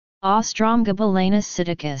Austromegabalanus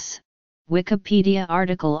psittacus, Wikipedia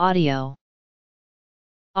article audio.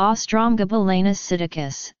 Austromegabalanus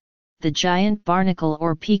psittacus, the giant barnacle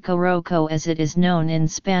or pico roco as it is known in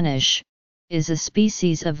Spanish, is a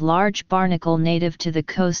species of large barnacle native to the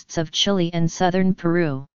coasts of Chile and southern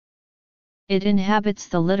Peru. It inhabits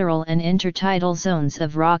the littoral and intertidal zones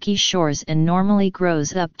of rocky shores and normally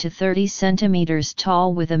grows up to 30 centimeters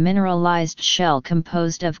tall with a mineralized shell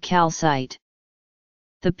composed of calcite.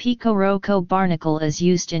 The pico roco barnacle is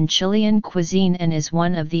used in Chilean cuisine and is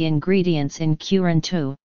one of the ingredients in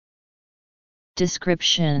curanto.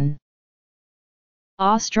 Description: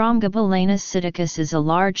 Austromegabalanus psittacus is a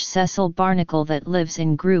large sessile barnacle that lives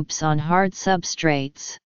in groups on hard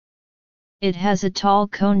substrates. It has a tall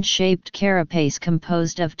cone-shaped carapace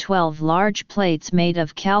composed of 12 large plates made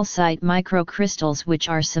of calcite microcrystals which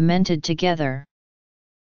are cemented together.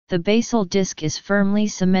 The basal disc is firmly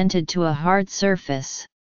cemented to a hard surface.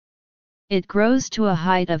 It grows to a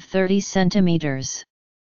height of 30 centimeters.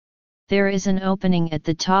 There is an opening at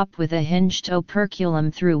the top with a hinged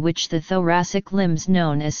operculum through which the thoracic limbs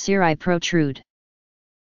known as cirri protrude.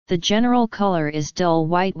 The general color is dull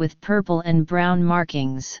white with purple and brown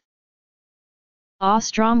markings.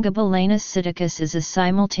 Austromegabalanus psittacus is a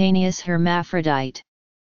simultaneous hermaphrodite.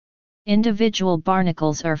 Individual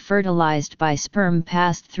barnacles are fertilized by sperm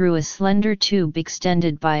passed through a slender tube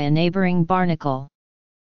extended by a neighboring barnacle.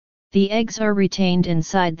 The eggs are retained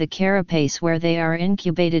inside the carapace where they are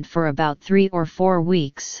incubated for about 3 or 4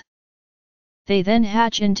 weeks. They then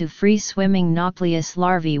hatch into free-swimming nauplius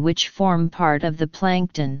larvae which form part of the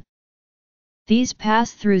plankton. These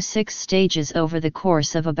pass through 6 stages over the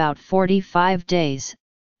course of about 45 days,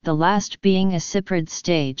 the last being a cyprid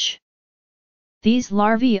stage. These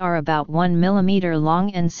larvae are about 1 mm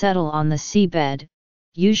long and settle on the seabed,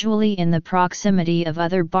 usually in the proximity of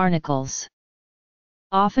other barnacles.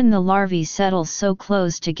 Often the larvae settle so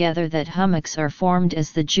close together that hummocks are formed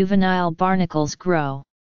as the juvenile barnacles grow.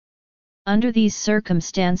 Under these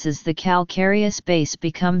circumstances the calcareous base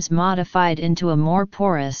becomes modified into a more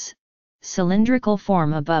porous, cylindrical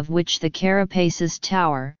form above which the carapaces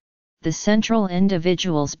tower, the central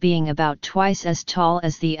individuals being about twice as tall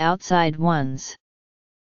as the outside ones.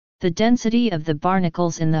 The density of the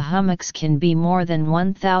barnacles in the hummocks can be more than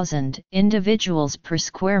 1,000 individuals per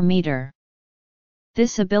square meter.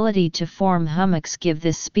 This ability to form hummocks give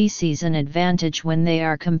this species an advantage when they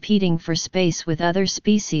are competing for space with other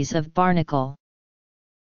species of barnacle.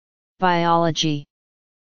 Biology: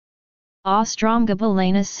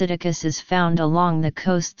 Austromegabalanus psittacus is found along the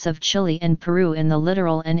coasts of Chile and Peru in the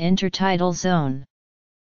littoral and intertidal zone.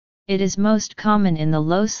 It is most common in the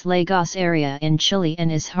Los Lagos area in Chile and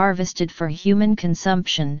is harvested for human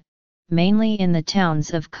consumption, mainly in the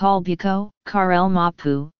towns of Calbuco,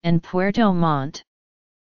 Carelmapu, and Puerto Montt.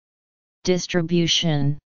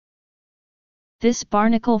 Distribution: This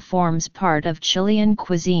barnacle forms part of Chilean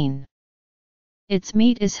cuisine. Its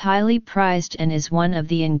meat is highly prized and is one of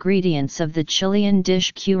the ingredients of the Chilean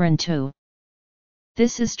dish curanto.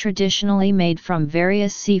 This is traditionally made from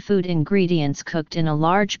various seafood ingredients cooked in a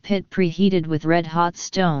large pit preheated with red-hot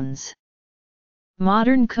stones.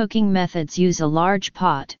 Modern cooking methods use a large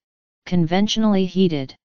pot, conventionally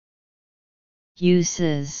heated.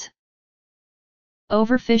 Uses: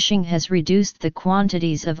 Overfishing has reduced the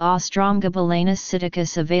quantities of Austromegabalanus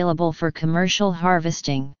psittacus available for commercial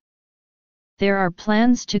harvesting. There are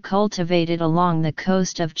plans to cultivate it along the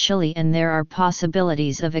coast of Chile and there are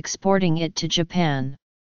possibilities of exporting it to Japan.